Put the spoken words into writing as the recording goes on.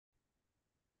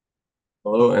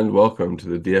Hello and welcome to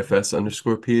the DFS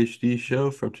underscore PhD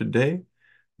show from today,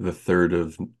 the 3rd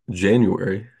of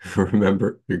January.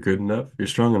 Remember, you're good enough, you're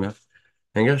strong enough.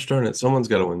 And gosh darn it, someone's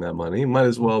got to win that money. Might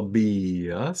as well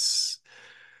be us.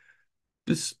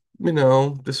 This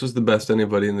was the best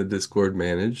anybody in the Discord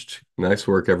managed. Nice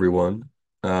work, everyone.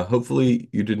 Hopefully,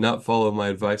 you did not follow my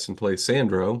advice and play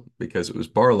Sandro because it was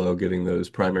Barlow getting those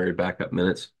primary backup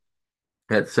minutes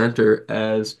at center,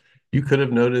 as you could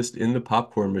have noticed in the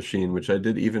popcorn machine, which I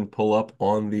did even pull up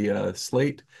on the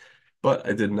slate, but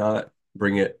I did not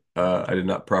bring it. I did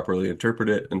not properly interpret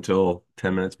it until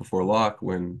 10 minutes before lock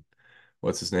when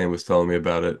what's his name was telling me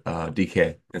about it,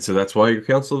 DK. And so that's why your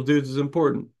council of dudes is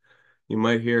important. You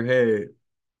might hear, hey,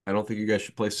 I don't think you guys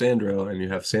should play Sandro, and you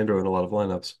have Sandro in a lot of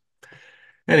lineups.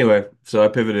 Anyway, so I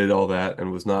pivoted all that and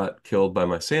was not killed by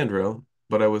my Sandro,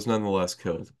 but I was nonetheless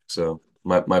killed. So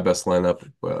my best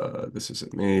lineup, this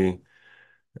isn't me.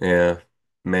 Yeah,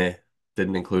 meh.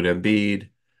 Didn't include Embiid.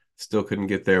 Still couldn't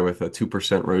get there with a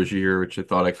 2% Rozier, which I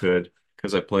thought I could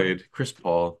because I played Chris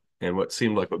Paul and what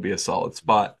seemed like would be a solid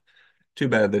spot. Too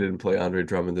bad they didn't play Andre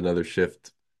Drummond another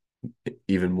shift,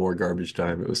 even more garbage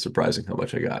time. It was surprising how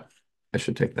much I got. I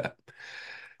should take that.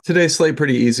 Today's slate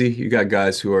pretty easy. You got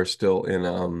guys who are still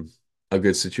in a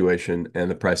good situation,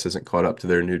 and the price hasn't caught up to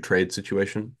their new trade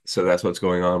situation. So that's what's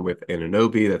going on with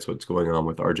Anunoby. That's what's going on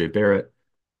with RJ Barrett.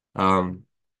 Um,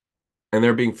 and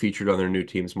they're being featured on their new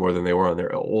teams more than they were on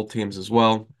their old teams as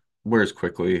well. Whereas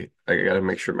quickly, I got to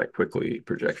make sure my quickly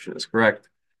projection is correct.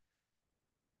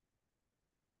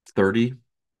 30,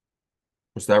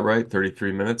 was that right?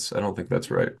 33 minutes? I don't think that's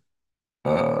right.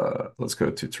 Let's go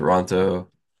to Toronto.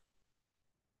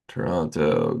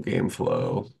 Toronto game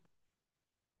flow.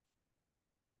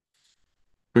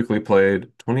 Quickly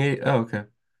played 28. Oh, okay.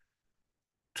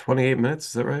 28 minutes,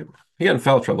 is that right? He got in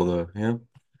foul trouble though, yeah.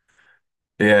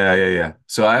 Yeah.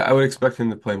 So I would expect him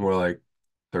to play more like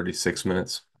 36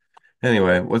 minutes.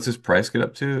 Anyway, what's his price get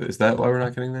up to? Is that why we're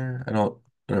not getting there? I don't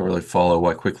really follow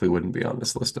why quickly wouldn't be on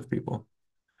this list of people.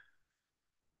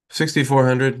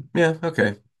 6,400. Yeah,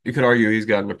 okay. You could argue he's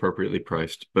gotten appropriately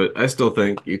priced, but I still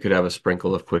think you could have a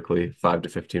sprinkle of quickly. 5 to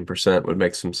 15% would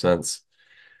make some sense.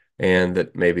 And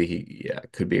that maybe he, yeah,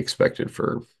 could be expected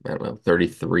for, I don't know,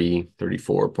 33,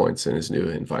 34 points in his new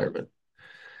environment.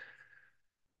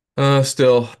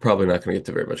 Still probably not going to get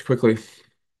to very much quickly.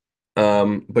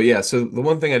 But yeah, so the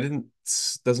one thing I didn't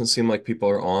doesn't seem like people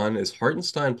are on is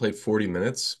Hartenstein played 40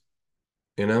 minutes,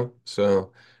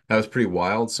 so that was pretty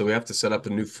wild. So we have to set up a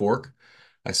new fork.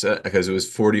 I said because it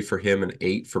was 40 for him and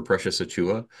 8 for Precious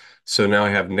Achua. So now I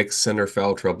have Nick's center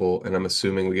foul trouble, and I'm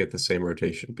assuming we get the same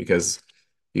rotation because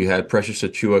you had Precious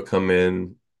Achua come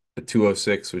in at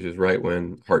 206, which is right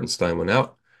when Hartenstein went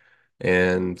out.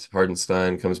 And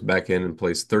Hardenstein comes back in and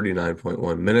plays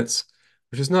 39.1 minutes,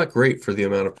 which is not great for the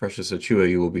amount of Precious Achua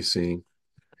you will be seeing.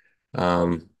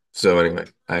 So anyway,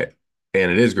 and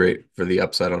it is great for the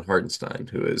upside on Hartenstein,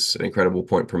 who is an incredible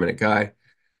point per minute guy.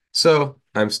 So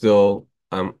I'm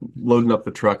loading up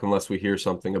the truck unless we hear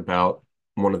something about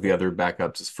one of the other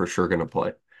backups is for sure going to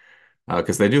play.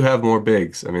 Because they do have more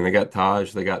bigs. I mean, they got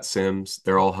Taj, they got Sims,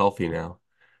 they're all healthy now.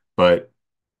 But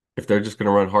if they're just going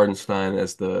to run Hardenstein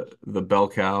as the bell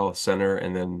cow center,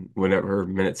 and then whenever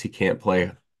minutes he can't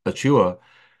play Achua,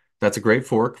 that's a great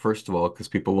fork, first of all, because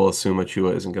people will assume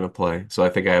Achua isn't going to play. So I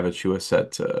think I have Achua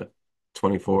set to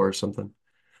 24 or something.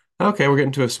 Okay, we're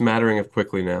getting to a smattering of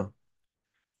quickly now.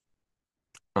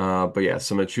 But yeah,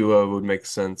 some Achua would make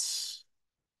sense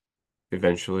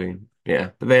eventually.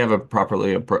 Yeah, but they have a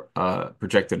properly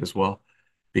projected as well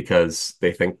because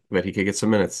they think that he could get some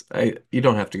minutes. You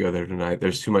don't have to go there tonight.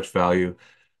 There's too much value.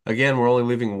 Again, we're only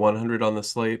leaving 100 on the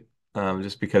slate,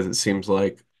 just because it seems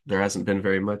like there hasn't been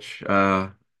very much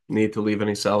need to leave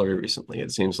any salary recently.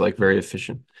 It seems like very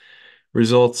efficient.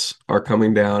 Results are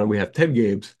coming down, and we have 10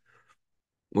 games,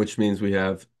 which means we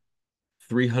have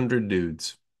 300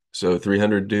 dudes. So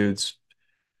 300 dudes,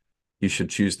 you should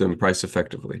choose them price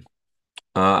effectively.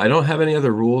 I don't have any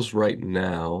other rules right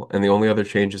now, and the only other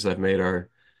changes I've made are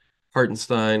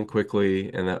Hartenstein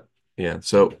quickly, and that, yeah.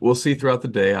 So we'll see throughout the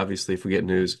day. Obviously, if we get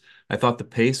news, I thought the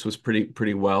pace was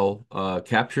pretty well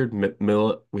captured.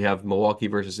 We have Milwaukee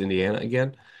versus Indiana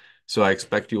again, so I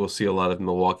expect you will see a lot of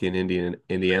Milwaukee and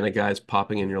Indiana guys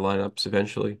popping in your lineups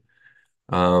eventually.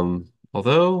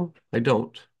 Although I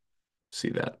don't see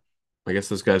that. I guess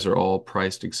those guys are all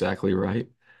priced exactly right.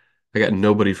 I got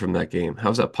nobody from that game.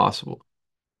 How's that possible?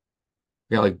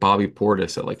 I got like Bobby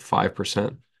Portis at like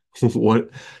 5%.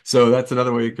 What? So that's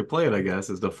another way you could play it, I guess,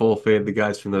 is to full fade the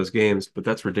guys from those games, but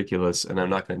that's ridiculous, and I'm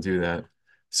not going to do that.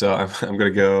 So I'm going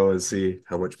to go and see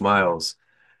how much Miles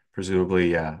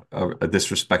presumably, yeah, a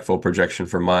disrespectful projection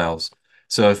for Miles.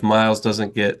 So if Miles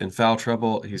doesn't get in foul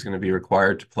trouble, he's going to be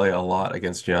required to play a lot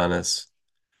against Giannis.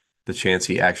 The chance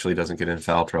he actually doesn't get in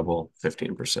foul trouble,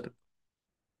 15%.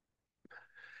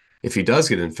 If he does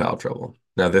get in foul trouble,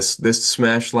 now this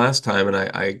smashed last time, and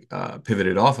I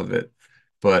pivoted off of it,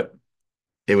 but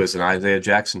it was an Isaiah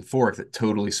Jackson fork that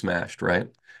totally smashed, right?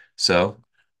 So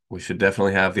we should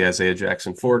definitely have the Isaiah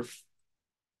Jackson fork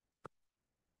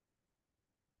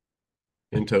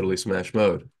in totally smash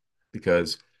mode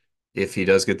because if he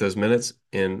does get those minutes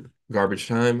in garbage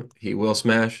time, he will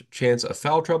smash. Chance of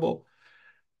foul trouble,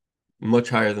 much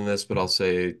higher than this, but I'll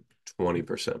say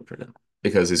 20% for now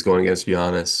because he's going against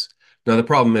Giannis. Now, the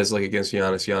problem is, like against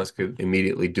Giannis, Giannis could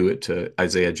immediately do it to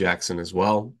Isaiah Jackson as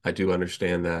well. I do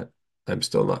understand that. I'm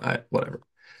still not, whatever.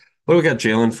 What do we got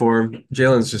Jalen for?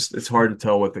 Jalen's just, it's hard to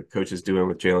tell what the coach is doing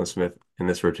with Jalen Smith in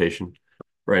this rotation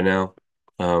right now.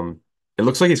 Um, it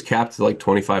looks like he's capped to like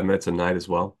 25 minutes a night as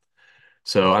well.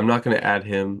 So I'm not going to add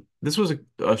him. This was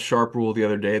a sharp rule the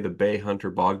other day, the Bay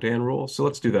Hunter Bogdan rule. So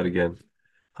let's do that again.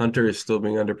 Hunter is still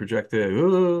being under projected.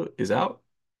 Ooh, is out.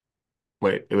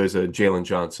 Wait, it was a Jalen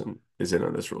Johnson is in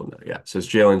on this rule now. Yeah, so it's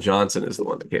Jalen Johnson is the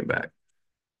one that came back.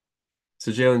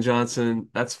 So Jalen Johnson,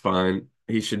 that's fine.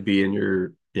 He should be in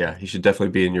your, yeah, he should definitely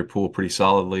be in your pool pretty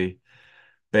solidly.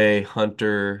 Bay,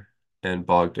 Hunter, and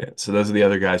Bogdan. So those are the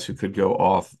other guys who could go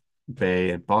off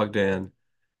Bay and Bogdan.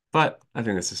 But I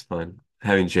think this is fun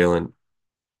having Jalen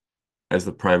as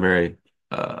the primary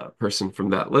person from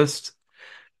that list.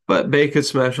 But Bay could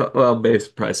smash up. Well, Bay's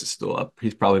price is still up.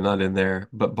 He's probably not in there.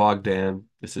 But Bogdan,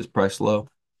 is his price low?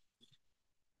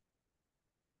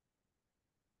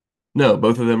 No,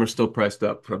 both of them are still priced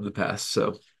up from the past.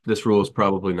 So this rule is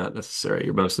probably not necessary.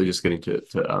 You're mostly just getting to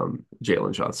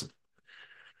Jalen Johnson.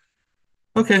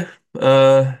 Okay.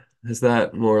 Is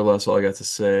that more or less all I got to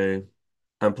say?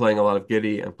 I'm playing a lot of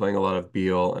Giddy. I'm playing a lot of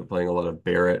Beal. I'm playing a lot of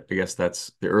Barrett. I guess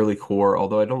that's the early core.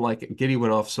 Although I don't like it. Giddy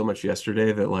went off so much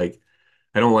yesterday that like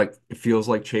I don't like it feels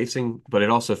like chasing, but it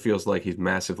also feels like he's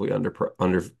massively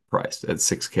underpriced at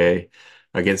 6K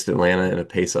against Atlanta in a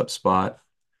pace up spot.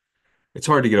 It's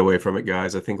hard to get away from it,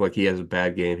 guys. I think like he has a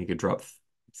bad game, he could drop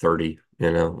 30,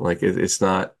 like it's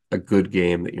not a good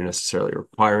game that you're necessarily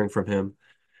requiring from him.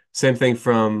 Same thing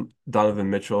from Donovan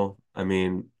Mitchell. I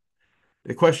mean,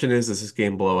 the question is, does this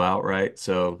game blow out, right?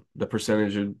 So the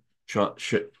percentage of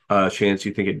chance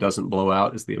you think it doesn't blow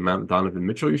out is the amount of Donovan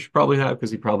Mitchell you should probably have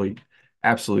because he probably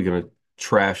absolutely going to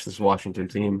trash this Washington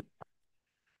team.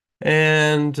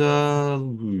 And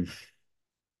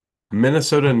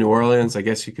Minnesota, New Orleans, I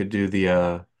guess you could do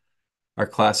the our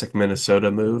classic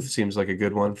Minnesota move. Seems like a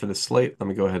good one for the slate. Let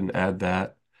me go ahead and add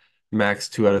that. Max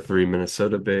 2 out of 3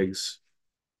 Minnesota bigs.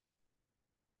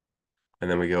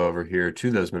 And then we go over here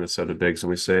to those Minnesota bigs and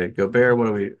we say,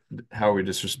 Gobert, how are we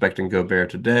disrespecting Gobert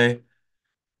today?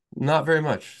 Not very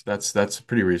much. That's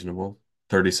pretty reasonable.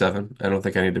 37. I don't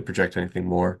think I need to project anything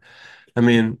more. I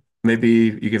mean, maybe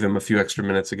you give him a few extra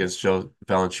minutes against Joe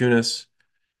Valanciunas,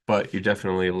 but you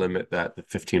definitely limit that the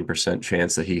 15%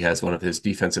 chance that he has one of his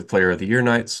defensive player of the year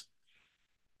nights.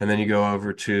 And then you go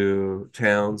over to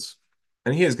Towns,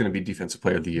 and he is going to be defensive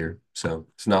player of the year. So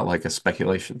it's not like a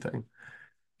speculation thing.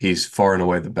 He's far and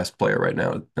away the best player right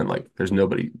now, and like there's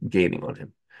nobody gaining on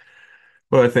him.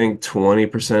 But I think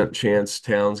 20% chance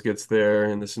Towns gets there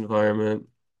in this environment.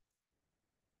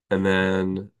 And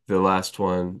then the last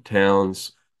one,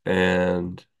 Towns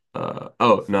and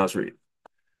Naz Reid.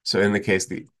 So in the case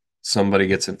the somebody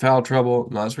gets in foul trouble,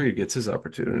 Naz Reid gets his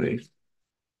opportunity.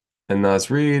 And Naz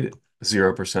Reid,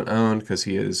 0% owned because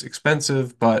he is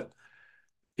expensive, but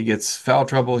he gets foul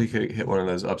trouble. He could hit one of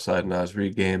those upside Naz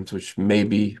Reid games, which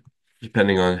maybe,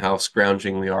 depending on how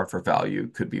scrounging we are for value,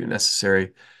 could be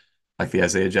necessary. Like the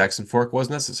Isaiah Jackson fork was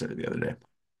necessary the other day.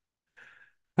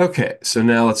 Okay, so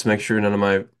now let's make sure none of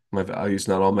my values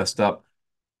not all messed up.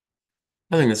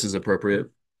 I think this is appropriate.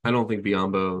 I don't think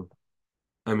Biombo.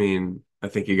 I mean, I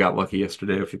think you got lucky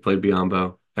yesterday if you played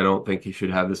Biombo. I don't think he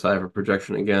should have this high of a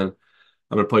projection again.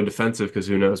 I'm going to play defensive because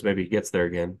who knows, maybe he gets there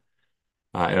again.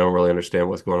 I don't really understand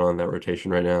what's going on in that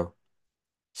rotation right now.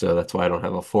 So that's why I don't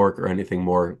have a fork or anything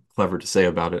more clever to say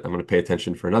about it. I'm going to pay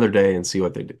attention for another day and see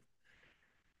what they do.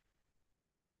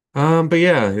 But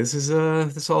yeah,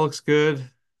 this all looks good.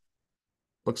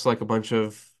 Looks like a bunch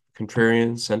of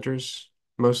contrarian centers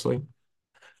mostly.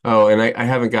 Oh, and I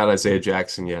haven't got Isaiah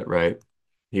Jackson yet, right?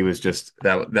 He was just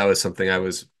that was something I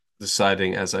was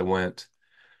deciding as I went.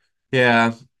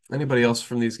 Yeah. Anybody else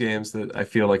from these games that I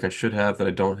feel like I should have that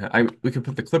I don't have? We could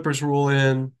put the Clippers rule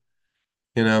in,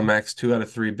 max 2 out of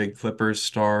 3 big Clippers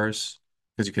stars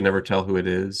because you can never tell who it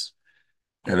is.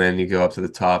 And then you go up to the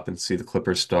top and see the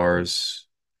Clippers stars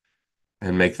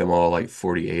and make them all like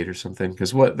 48 or something.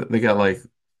 Because what they got like,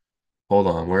 hold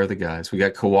on, where are the guys? We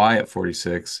got Kawhi at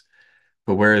 46,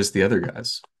 but where is the other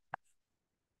guys?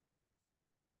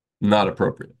 Not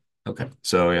appropriate. Okay.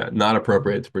 So yeah, not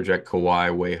appropriate to project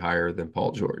Kawhi way higher than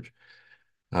Paul George.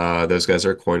 Those guys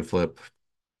are a coin flip.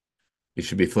 You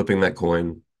should be flipping that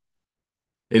coin.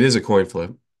 It is a coin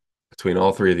flip between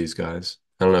all three of these guys.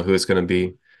 I don't know who it's going to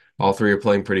be. All three are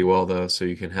playing pretty well though, so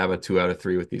you can have a 2 out of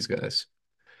 3 with these guys.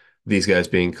 These guys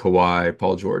being Kawhi,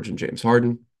 Paul George, and James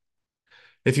Harden.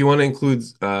 If you want to include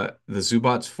the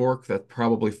Zubats fork, that's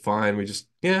probably fine.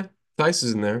 Yeah, Theis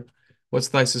is in there. What's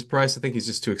Theis's price? I think he's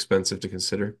just too expensive to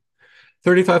consider.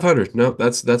 3,500. No,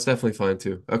 that's definitely fine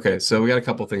too. Okay, so we got a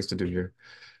couple things to do here.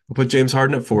 We'll put James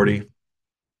Harden at 40,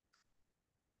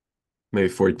 maybe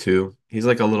 42. He's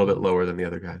like a little bit lower than the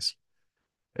other guys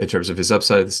in terms of his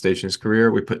upside at the stage in his career.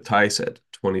 We put Theis at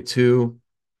 22.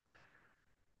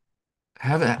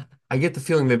 I get the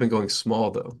feeling they've been going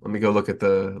small though. Let me go look at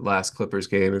the last Clippers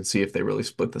game and see if they really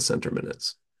split the center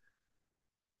minutes.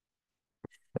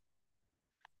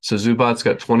 So Zubats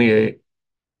got 28,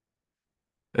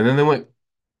 and then they went.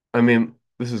 I mean,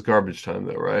 this is garbage time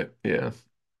though, right? Yeah.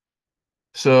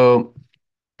 So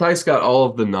Theis got all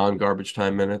of the non-garbage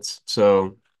time minutes,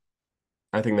 so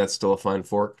I think that's still a fine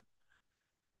fork.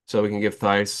 So we can give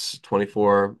Theis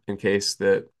 24 in case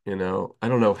that, I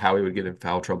don't know how he would get in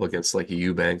foul trouble against like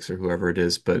Eubanks or whoever it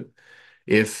is, but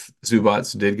if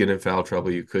Zubats did get in foul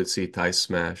trouble, you could see Theis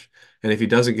smash. And if he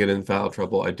doesn't get in foul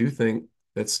trouble, I do think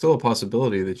that's still a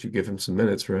possibility that you give him some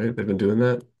minutes, right? They've been doing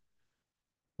that.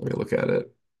 Let me look at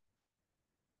it.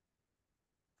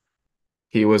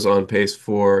 He was on pace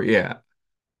for, yeah,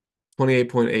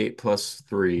 28.8 plus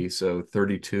 3, so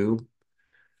 32.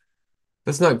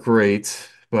 That's not great,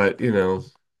 but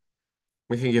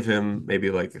we can give him maybe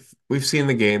like if we've seen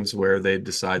the games where they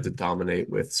decide to dominate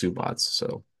with Subats.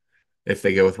 So if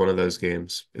they go with one of those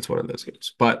games, it's one of those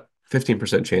games. But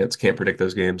 15% chance, can't predict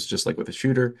those games, just like with a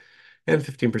shooter, and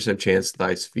 15% chance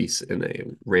Theis feast in a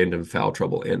random foul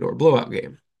trouble and or blowout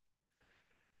game.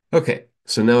 Okay,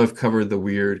 so now I've covered the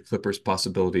weird Clippers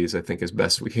possibilities, I think, as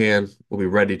best we can. We'll be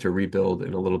ready to rebuild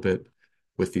in a little bit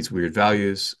with these weird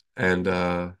values. And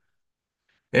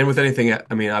with anything,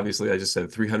 I mean, obviously, I just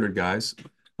said 300 guys.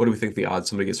 What do we think the odds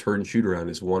somebody gets hurt in shoot around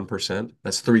is 1%?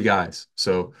 That's 3 guys.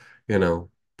 So,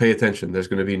 pay attention. There's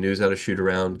going to be news out of shoot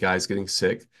around, guys getting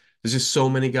sick. There's just so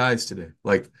many guys today.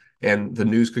 Like, and the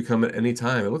news could come at any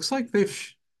time. It looks like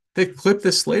they've clipped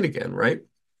this slate again, right?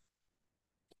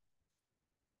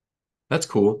 That's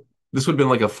cool. This would have been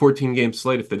like a 14 game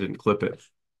slate if they didn't clip it.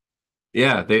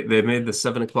 Yeah, they made the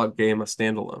 7 o'clock game a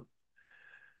standalone.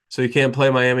 So you can't play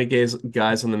Miami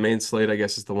guys on the main slate, I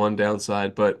guess is the one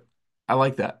downside, but I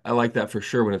like that. I like that for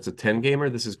sure. When it's a 10 gamer,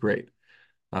 this is great.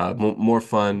 More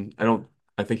fun.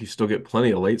 I think you still get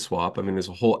plenty of late swap. I mean, there's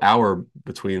a whole hour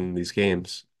between these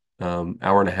games,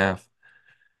 hour and a half,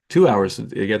 2 hours.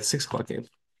 You get the 6 o'clock game.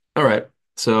 All right.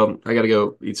 So I got to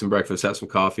go eat some breakfast, have some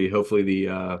coffee. Hopefully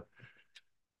the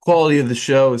quality of the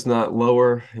show is not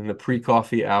lower in the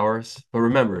pre-coffee hours. But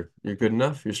remember, you're good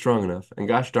enough, you're strong enough, and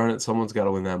gosh darn it, someone's got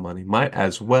to win that money. Might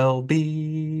as well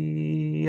be.